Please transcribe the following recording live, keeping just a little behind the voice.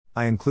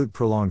I include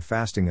prolonged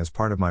fasting as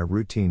part of my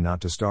routine, not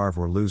to starve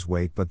or lose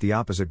weight, but the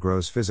opposite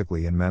grows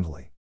physically and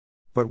mentally.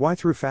 But why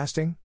through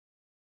fasting?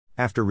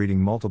 After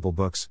reading multiple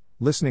books,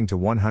 listening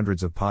to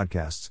hundreds of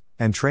podcasts,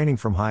 and training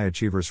from high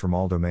achievers from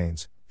all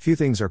domains, few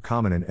things are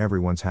common in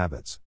everyone's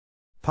habits.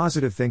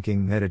 Positive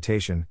thinking,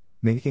 meditation,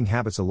 making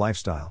habits a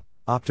lifestyle,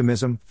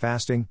 optimism,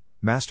 fasting,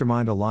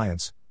 mastermind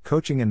alliance,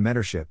 coaching and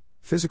mentorship,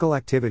 physical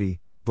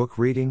activity, book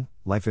reading,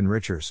 life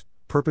enrichers,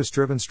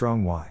 purpose-driven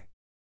strong why.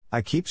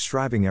 I keep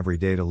striving every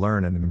day to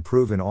learn and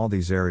improve in all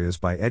these areas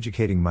by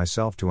educating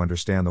myself to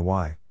understand the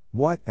why,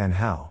 what, and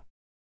how.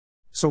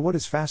 So what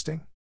is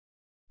fasting?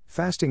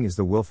 Fasting is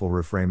the willful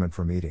refrainment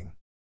from eating.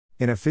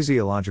 In a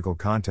physiological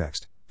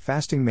context,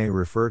 fasting may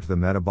refer to the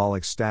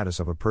metabolic status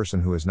of a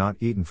person who has not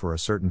eaten for a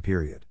certain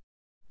period.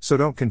 So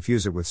don't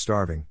confuse it with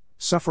starving,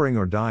 suffering,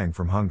 or dying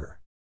from hunger.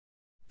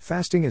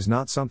 Fasting is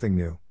not something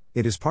new,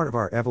 it is part of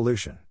our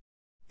evolution.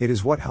 It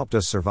is what helped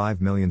us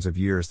survive millions of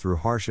years through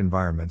harsh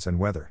environments and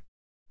weather.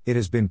 It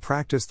has been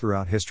practiced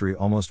throughout history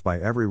almost by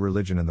every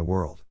religion in the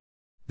world.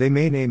 They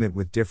may name it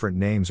with different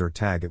names or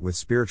tag it with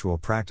spiritual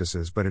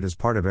practices, but it is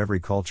part of every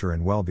culture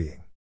and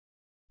well-being.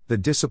 The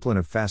discipline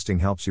of fasting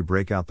helps you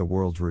break out the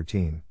world's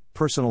routine,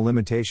 personal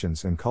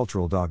limitations, and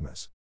cultural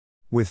dogmas.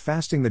 With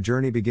fasting, the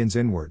journey begins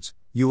inwards.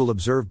 You will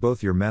observe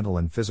both your mental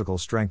and physical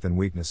strength and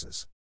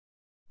weaknesses.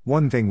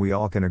 One thing we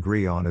all can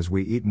agree on is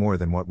we eat more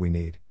than what we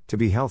need to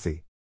be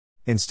healthy.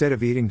 Instead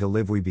of eating to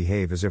live, we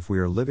behave as if we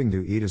are living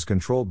to eat, as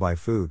controlled by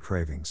food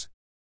cravings.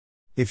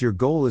 If your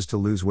goal is to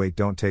lose weight,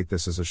 don't take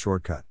this as a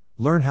shortcut.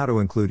 Learn how to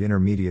include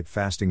intermediate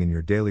fasting in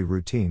your daily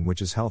routine,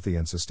 which is healthy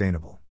and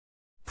sustainable.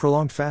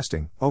 Prolonged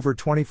fasting, over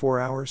 24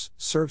 hours,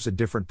 serves a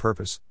different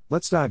purpose.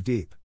 Let's dive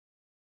deep.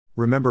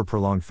 Remember,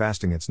 prolonged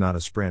fasting, it's not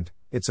a sprint,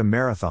 it's a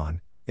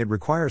marathon. It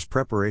requires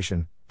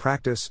preparation,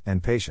 practice,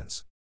 and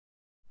patience.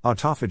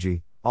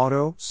 Autophagy,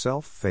 auto,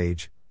 self,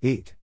 phage,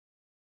 eat.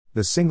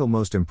 The single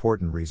most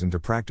important reason to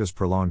practice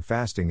prolonged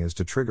fasting is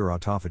to trigger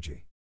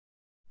autophagy.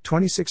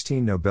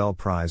 2016 Nobel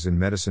Prize in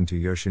Medicine to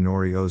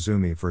Yoshinori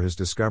Ozumi for his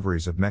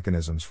discoveries of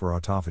mechanisms for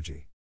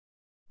autophagy.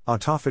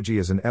 Autophagy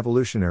is an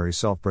evolutionary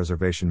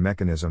self-preservation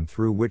mechanism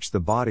through which the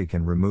body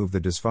can remove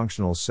the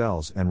dysfunctional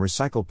cells and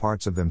recycle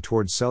parts of them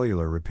towards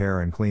cellular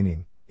repair and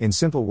cleaning, in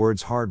simple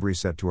words, hard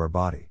reset to our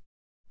body.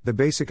 The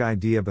basic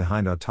idea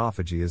behind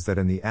autophagy is that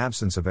in the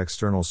absence of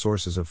external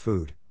sources of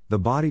food, the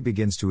body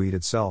begins to eat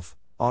itself,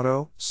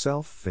 auto,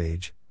 self,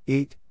 phage,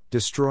 eat,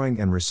 destroying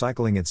and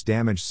recycling its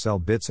damaged cell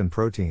bits and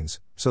proteins,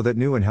 so that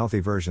new and healthy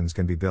versions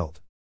can be built.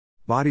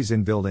 Body's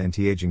inbuilt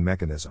anti-aging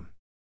mechanism.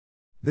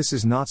 This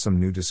is not some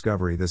new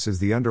discovery, this is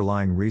the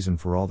underlying reason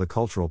for all the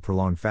cultural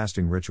prolonged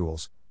fasting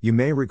rituals. You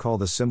may recall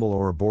the symbol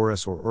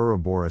Ouroboros or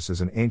Ouroboros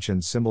is an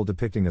ancient symbol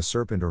depicting a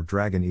serpent or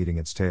dragon eating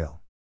its tail.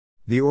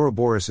 The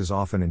Ouroboros is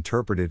often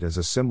interpreted as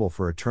a symbol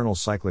for eternal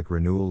cyclic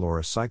renewal or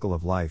a cycle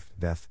of life,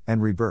 death,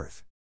 and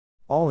rebirth.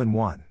 All in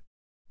one.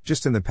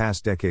 Just in the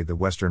past decade, the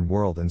Western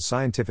world and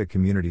scientific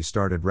community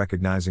started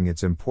recognizing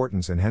its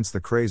importance, and hence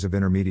the craze of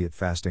intermediate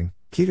fasting,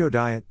 keto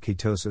diet,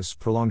 ketosis,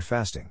 prolonged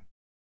fasting.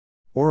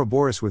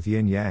 Ouroboros with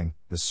yin yang,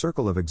 the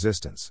circle of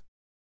existence.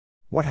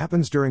 What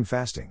happens during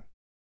fasting?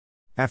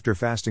 After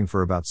fasting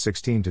for about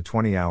 16 to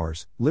 20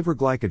 hours, liver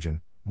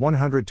glycogen,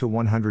 100 to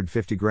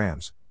 150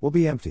 grams, will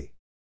be empty.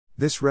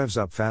 This revs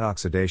up fat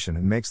oxidation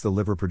and makes the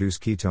liver produce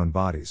ketone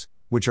bodies,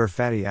 which are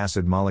fatty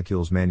acid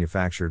molecules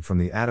manufactured from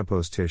the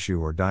adipose tissue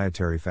or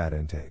dietary fat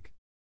intake.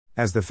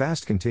 As the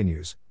fast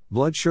continues,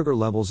 blood sugar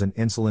levels and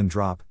insulin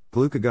drop,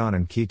 glucagon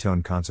and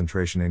ketone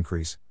concentration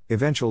increase,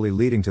 eventually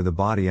leading to the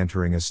body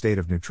entering a state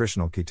of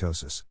nutritional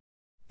ketosis.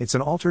 It's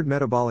an altered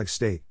metabolic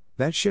state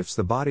that shifts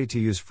the body to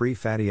use free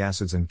fatty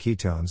acids and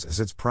ketones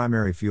as its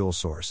primary fuel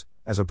source,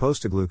 as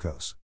opposed to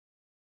glucose.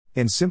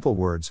 In simple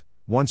words,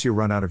 once you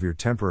run out of your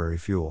temporary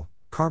fuel,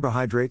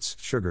 carbohydrates,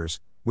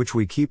 sugars, which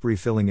we keep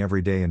refilling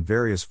every day in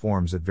various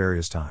forms at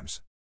various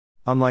times.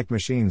 Unlike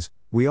machines,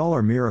 we all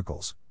are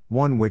miracles,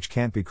 one which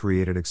can't be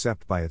created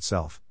except by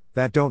itself,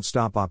 that don't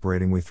stop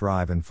operating. We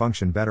thrive and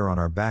function better on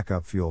our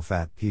backup fuel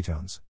fat,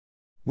 ketones,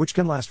 which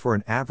can last for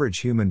an average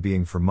human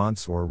being for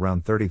months or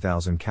around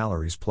 30,000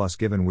 calories plus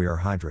given we are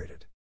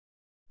hydrated.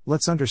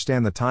 Let's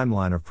understand the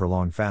timeline of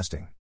prolonged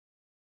fasting.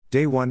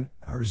 Day 1,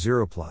 or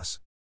 0+.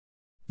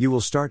 You will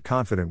start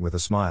confident with a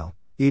smile.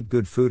 Eat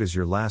good food as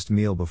your last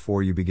meal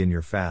before you begin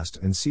your fast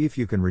and see if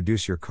you can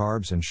reduce your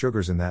carbs and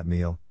sugars in that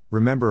meal.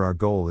 Remember, our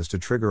goal is to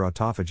trigger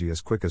autophagy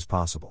as quick as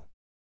possible.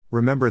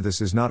 Remember, this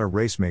is not a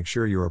race. Make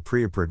sure you are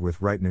pre-prepared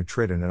with right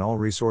nutrition and all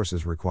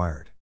resources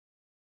required.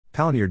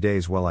 Plan your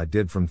days well. I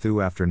did from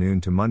Thu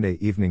afternoon to Monday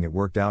evening. It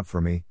worked out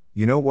for me.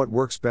 You know what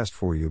works best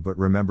for you, but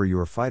remember, you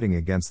are fighting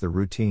against the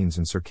routines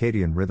and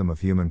circadian rhythm of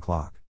human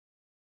clock.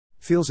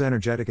 Feels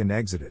energetic and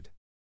exited.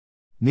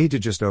 Need to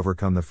just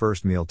overcome the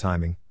first meal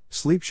timing.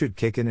 Sleep should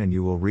kick in and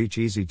you will reach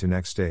easy to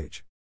next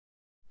stage.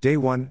 Day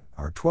 1,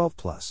 or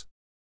 12+.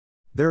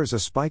 There is a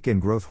spike in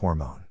growth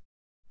hormone.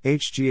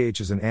 HGH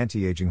is an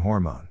anti-aging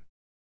hormone.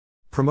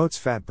 Promotes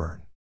fat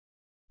burn.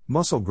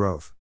 Muscle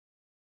growth.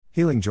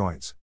 Healing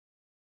joints.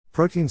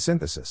 Protein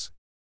synthesis.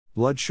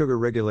 Blood sugar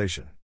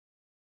regulation.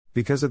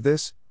 Because of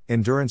this,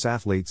 endurance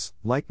athletes,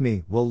 like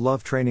me, will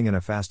love training in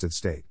a fasted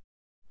state.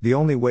 The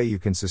only way you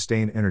can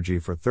sustain energy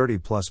for 30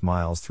 plus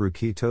miles through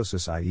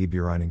ketosis, i.e.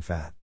 burning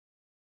fat.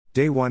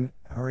 Day 1,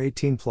 or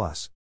 18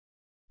 plus.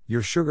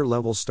 Your sugar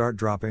levels start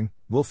dropping,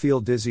 will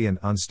feel dizzy and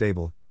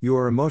unstable, you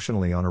are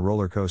emotionally on a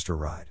roller coaster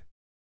ride.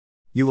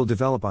 You will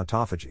develop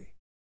autophagy.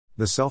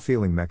 The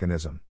self-healing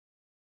mechanism.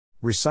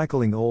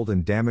 Recycling old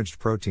and damaged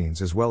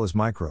proteins as well as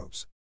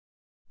microbes.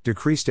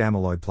 Decreased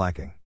amyloid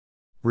plaquing.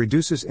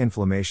 Reduces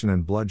inflammation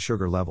and blood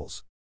sugar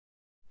levels.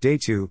 Day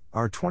 2,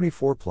 or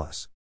 24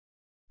 plus.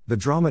 The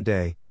drama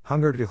day,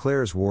 hunger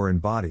declares war in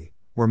body,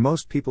 where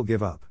most people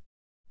give up.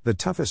 The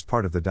toughest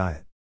part of the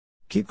diet.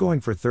 Keep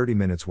going for 30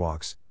 minutes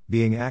walks,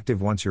 being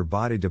active once your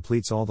body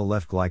depletes all the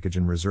left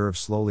glycogen reserve.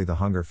 Slowly the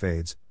hunger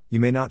fades, you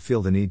may not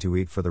feel the need to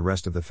eat for the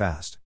rest of the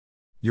fast.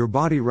 Your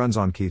body runs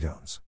on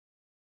ketones.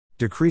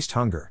 Decreased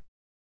hunger.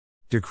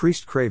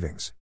 Decreased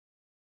cravings.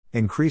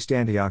 Increased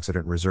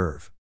antioxidant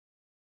reserve.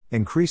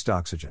 Increased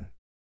oxygen.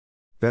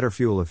 Better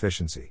fuel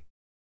efficiency.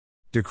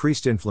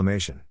 Decreased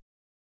inflammation.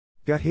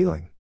 Gut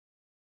healing.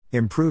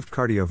 Improved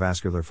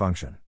cardiovascular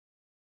function.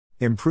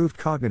 Improved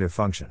cognitive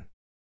function.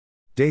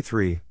 Day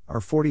 3,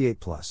 or 48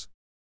 plus.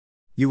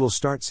 You will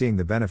start seeing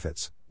the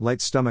benefits: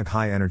 light stomach,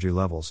 high energy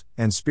levels,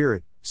 and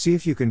spirit. See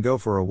if you can go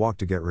for a walk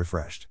to get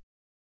refreshed.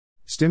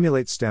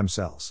 Stimulate stem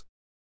cells.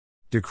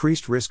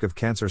 Decreased risk of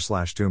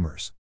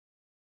cancer/tumors.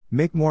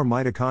 Make more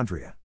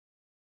mitochondria.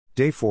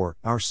 Day 4,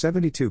 or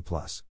 72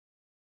 plus.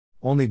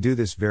 Only do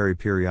this very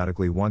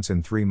periodically, once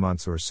in 3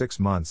 months or 6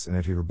 months, and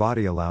if your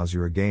body allows, you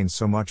regain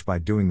so much by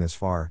doing this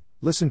far.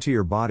 Listen to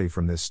your body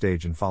from this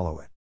stage and follow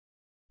it.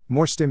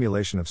 More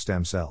stimulation of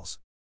stem cells.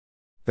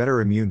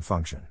 Better immune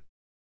function.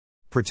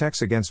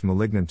 Protects against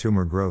malignant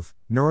tumor growth,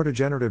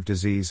 neurodegenerative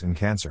disease, and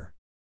cancer.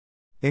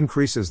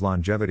 Increases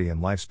longevity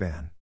and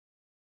lifespan.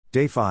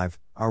 Day 5,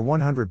 or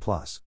 100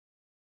 plus.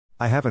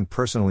 I haven't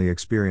personally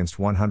experienced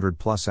 100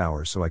 plus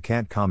hours, so I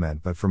can't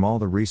comment, but from all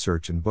the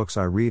research and books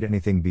I read,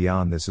 anything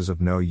beyond this is of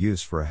no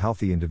use for a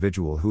healthy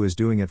individual who is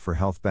doing it for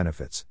health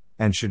benefits,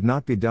 and should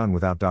not be done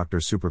without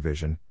doctor's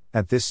supervision.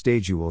 At this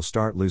stage you will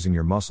start losing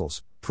your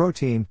muscles,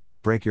 protein,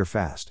 break your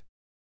fast.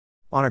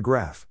 On a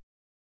graph.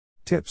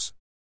 Tips.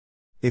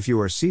 If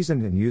you are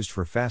seasoned and used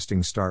for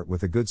fasting, start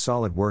with a good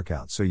solid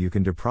workout so you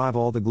can deprive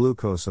all the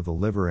glucose of the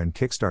liver and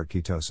kickstart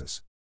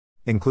ketosis.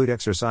 Include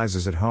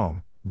exercises at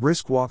home.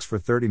 Brisk walks for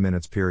 30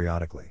 minutes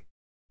periodically.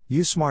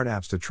 Use smart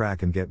apps to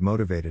track and get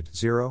motivated.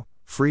 0.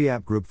 Free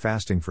app. Group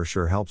fasting for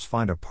sure helps.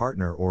 Find a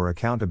partner or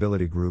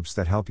accountability groups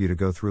that help you to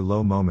go through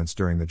low moments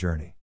during the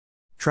journey.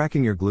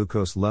 Tracking your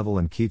glucose level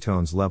and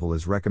ketones level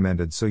is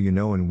recommended so you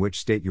know in which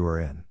state you are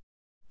in.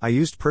 I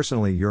used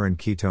personally urine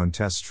ketone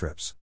test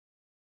strips.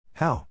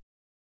 How?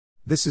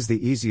 This is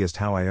the easiest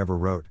how I ever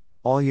wrote.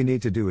 All you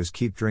need to do is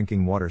keep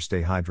drinking water,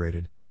 stay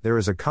hydrated. There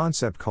is a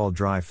concept called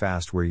dry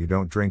fast where you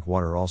don't drink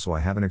water. Also, I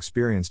haven't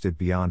experienced it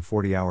beyond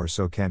 40 hours,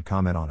 so can't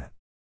comment on it.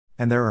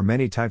 And there are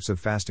many types of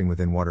fasting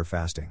within water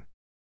fasting.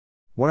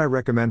 What I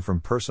recommend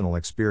from personal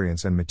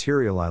experience and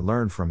material I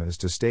learned from it is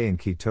to stay in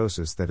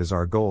ketosis. That is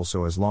our goal,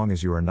 so as long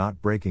as you are not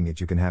breaking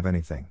it, you can have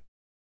anything.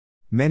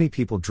 Many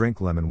people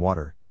drink lemon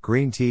water,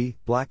 green tea,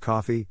 black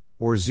coffee,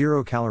 or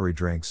 0-calorie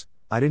drinks.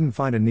 I didn't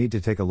find a need to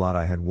take a lot.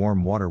 I had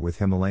warm water with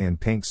Himalayan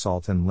pink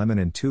salt and lemon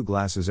in 2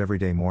 glasses every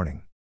day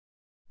morning.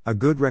 A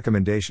good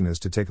recommendation is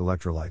to take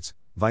electrolytes,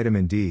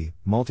 vitamin D,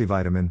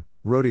 multivitamin,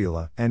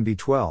 rhodiola, and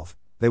B12.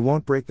 They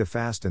won't break the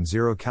fast and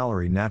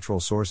 0-calorie natural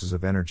sources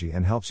of energy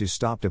and helps you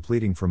stop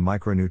depleting from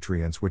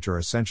micronutrients which are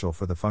essential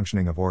for the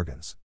functioning of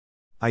organs.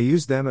 I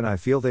used them and I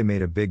feel they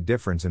made a big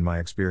difference in my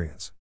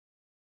experience.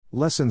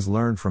 Lessons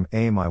learned from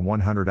my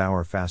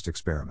 100-hour fast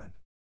experiment.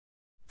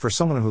 For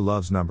someone who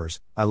loves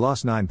numbers, I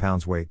lost 9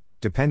 pounds weight.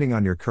 Depending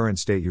on your current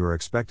state, you are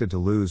expected to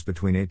lose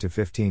between 8 to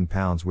 15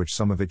 pounds, which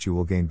some of it you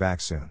will gain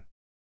back soon.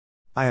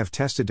 I have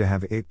tested to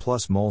have 8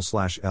 plus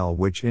mol/L,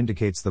 which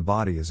indicates the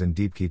body is in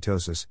deep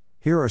ketosis.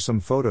 Here are some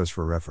photos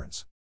for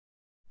reference.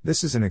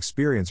 This is an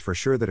experience for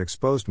sure that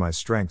exposed my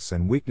strengths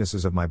and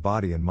weaknesses of my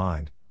body and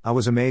mind. I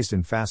was amazed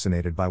and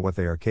fascinated by what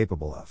they are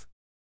capable of.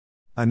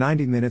 A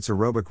 90 minutes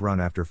aerobic run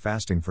after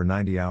fasting for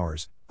 90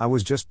 hours, I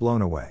was just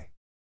blown away.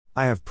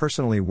 I have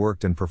personally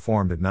worked and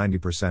performed at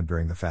 90%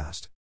 during the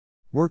fast.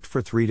 Worked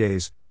for 3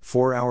 days,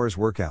 4 hours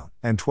workout,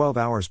 and 12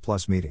 hours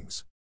plus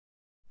meetings.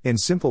 In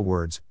simple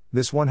words,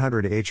 this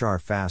 100-HR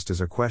fast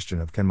is a question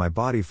of, can my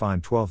body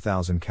find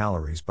 12,000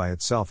 calories by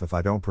itself if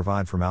I don't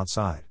provide from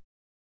outside?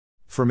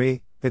 For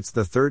me, it's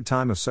the 3rd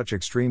time of such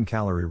extreme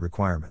calorie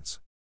requirements.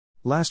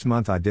 Last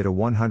month I did a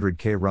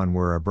 100K run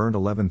where I burned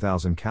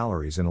 11,000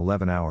 calories in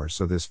 11 hours,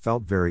 so this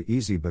felt very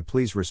easy, but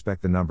please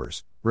respect the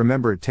numbers.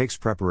 Remember, it takes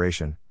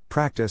preparation,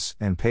 practice,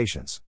 and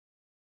patience.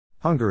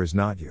 Hunger is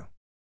not you.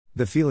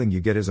 The feeling you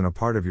get isn't a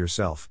part of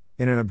yourself,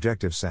 in an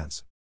objective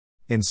sense.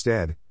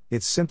 Instead,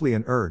 it's simply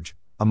an urge,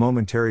 a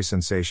momentary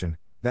sensation,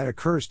 that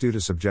occurs due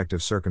to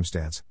subjective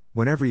circumstance,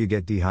 whenever you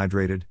get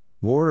dehydrated,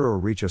 bored, or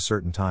reach a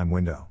certain time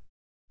window.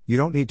 You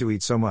don't need to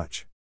eat so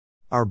much.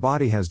 Our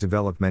body has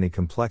developed many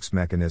complex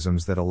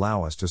mechanisms that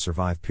allow us to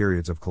survive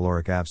periods of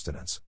caloric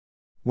abstinence.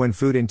 When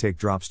food intake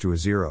drops to a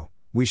zero,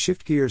 we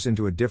shift gears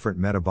into a different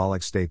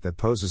metabolic state that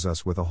poses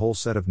us with a whole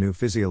set of new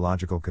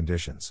physiological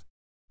conditions.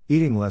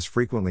 Eating less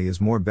frequently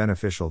is more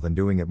beneficial than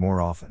doing it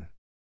more often.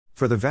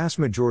 For the vast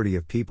majority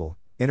of people,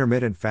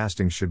 intermittent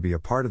fasting should be a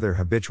part of their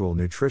habitual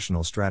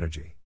nutritional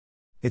strategy.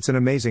 It's an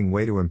amazing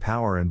way to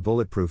empower and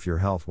bulletproof your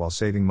health while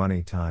saving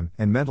money, time,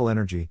 and mental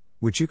energy,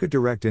 which you could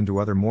direct into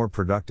other more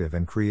productive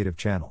and creative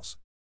channels.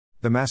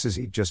 The masses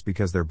eat just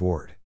because they're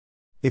bored.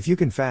 If you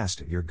can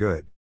fast, you're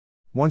good.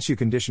 Once you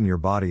condition your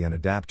body and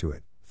adapt to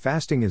it,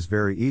 fasting is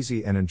very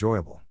easy and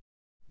enjoyable.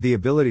 The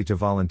ability to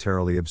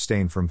voluntarily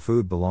abstain from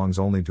food belongs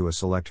only to a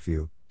select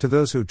few, to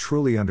those who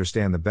truly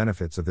understand the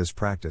benefits of this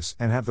practice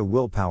and have the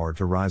willpower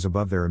to rise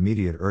above their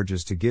immediate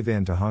urges to give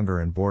in to hunger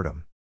and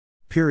boredom.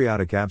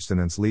 Periodic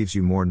abstinence leaves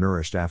you more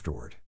nourished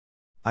afterward.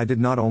 I did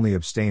not only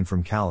abstain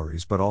from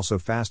calories but also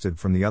fasted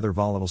from the other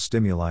volatile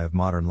stimuli of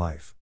modern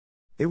life.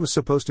 It was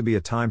supposed to be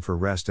a time for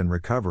rest and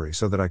recovery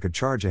so that I could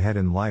charge ahead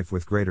in life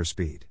with greater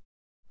speed.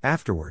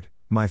 Afterward,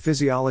 my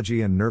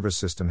physiology and nervous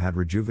system had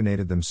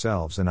rejuvenated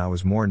themselves and I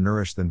was more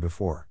nourished than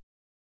before.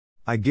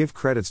 I give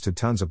credits to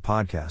tons of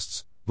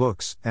podcasts,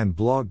 books, and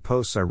blog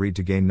posts I read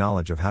to gain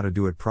knowledge of how to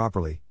do it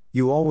properly.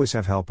 You always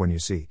have help when you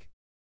seek.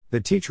 The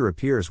teacher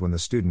appears when the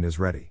student is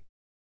ready.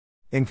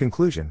 In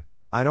conclusion,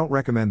 I don't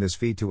recommend this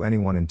feat to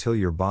anyone until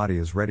your body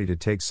is ready to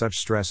take such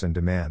stress and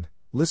demand.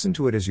 Listen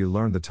to it as you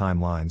learn the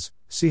timelines,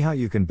 see how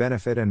you can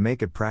benefit and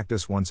make it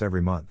practice once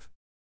every month.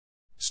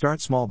 Start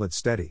small but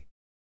steady.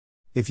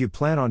 If you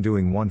plan on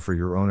doing one for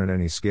your own at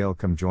any scale,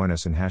 come join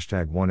us in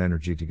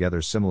 #OneEnergy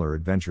together. Similar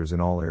adventures in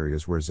all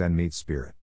areas where Zen meets spirit.